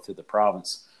pandemic go through the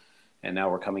province, and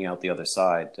now we're coming out the other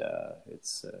side.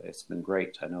 It's been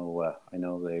great. I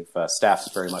know they've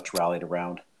staff's very much rallied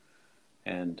around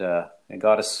and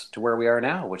got us to where we are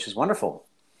now, which is wonderful.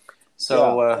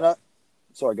 So,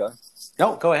 sorry, go.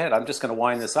 No, go ahead. I'm just going to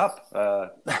wind this up.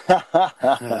 No,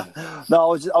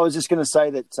 I was just going to say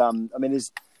that.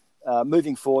 There's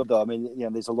moving forward though.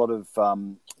 There's a lot of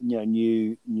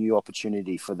new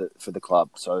opportunity for the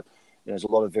club. So there's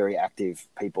a lot of very active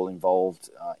people involved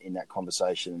in that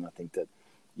conversation, and I think that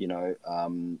we've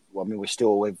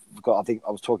got. I think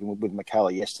I was talking with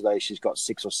Michaela yesterday. She's got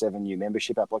 6 or 7 new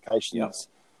membership applications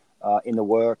in the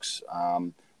works.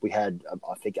 We had,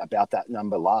 I think, about that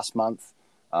number last month.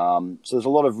 So there's a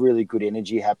lot of really good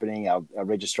energy happening. Our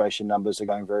registration numbers are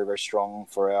going very, very strong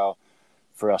for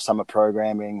our summer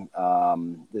programming.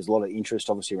 There's a lot of interest,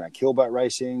 obviously, around keelboat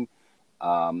racing,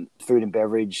 food and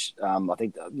beverage. I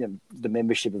think the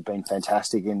membership have been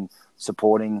fantastic in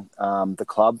supporting the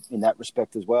club in that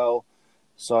respect as well.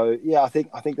 So yeah, I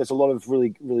think there's a lot of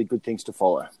really, really good things to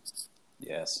follow.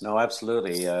 Yes, no,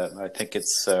 absolutely. I think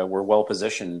it's we're well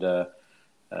positioned.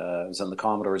 I was on the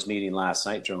Commodores meeting last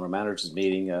night, general managers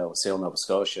meeting with Sail Nova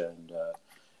Scotia, and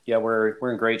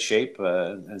we're in great shape.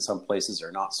 And some places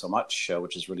are not so much,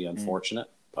 which is really unfortunate.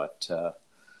 But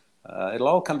it'll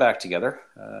all come back together.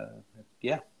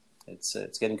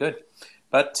 It's getting good.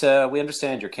 But we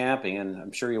understand you're camping, and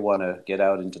I'm sure you want to get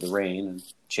out into the rain and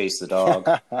chase the dog.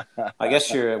 I guess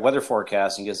your weather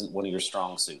forecasting isn't one of your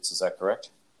strong suits. Is that correct?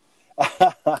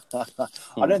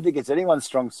 I don't think it's anyone's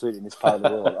strong suit in this part of the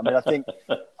world.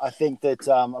 I think that it's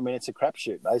a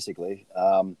crapshoot basically.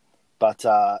 But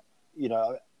the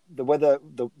weather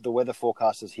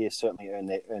forecasters here certainly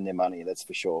earn their money. That's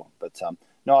for sure. But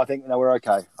I think we're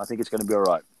okay. I think it's going to be all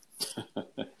right.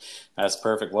 That's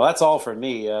perfect. Well, that's all from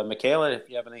me. Michaela, if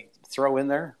you have any throw in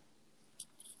there.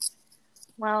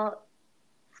 Well,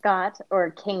 Scott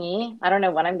or Kingy, I don't know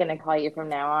what I'm going to call you from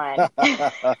now on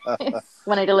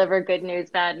when I deliver good news,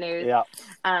 bad news. Yeah.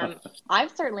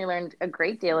 I've certainly learned a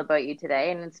great deal about you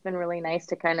today, and it's been really nice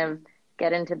to kind of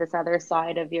get into this other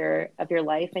side of your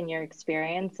life and your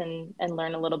experience, and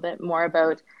learn a little bit more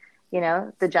about,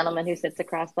 the gentleman who sits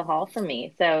across the hall from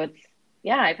me. So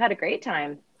I've had a great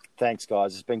time. Thanks,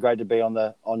 guys. It's been great to be on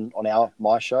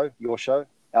my show, your show,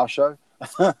 our show.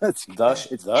 It's the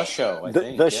show. I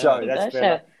think the show. The That's show.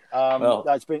 better. No,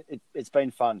 it's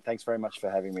been fun. Thanks very much for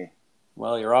having me.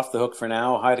 Well, you're off the hook for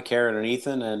now. Hi to Karen and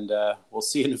Ethan, and we'll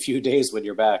see you in a few days when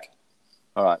you're back.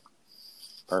 All right.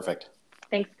 Perfect.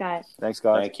 Thanks, Scott. Thanks,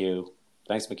 guys. Thank you.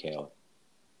 Thanks, Michaela.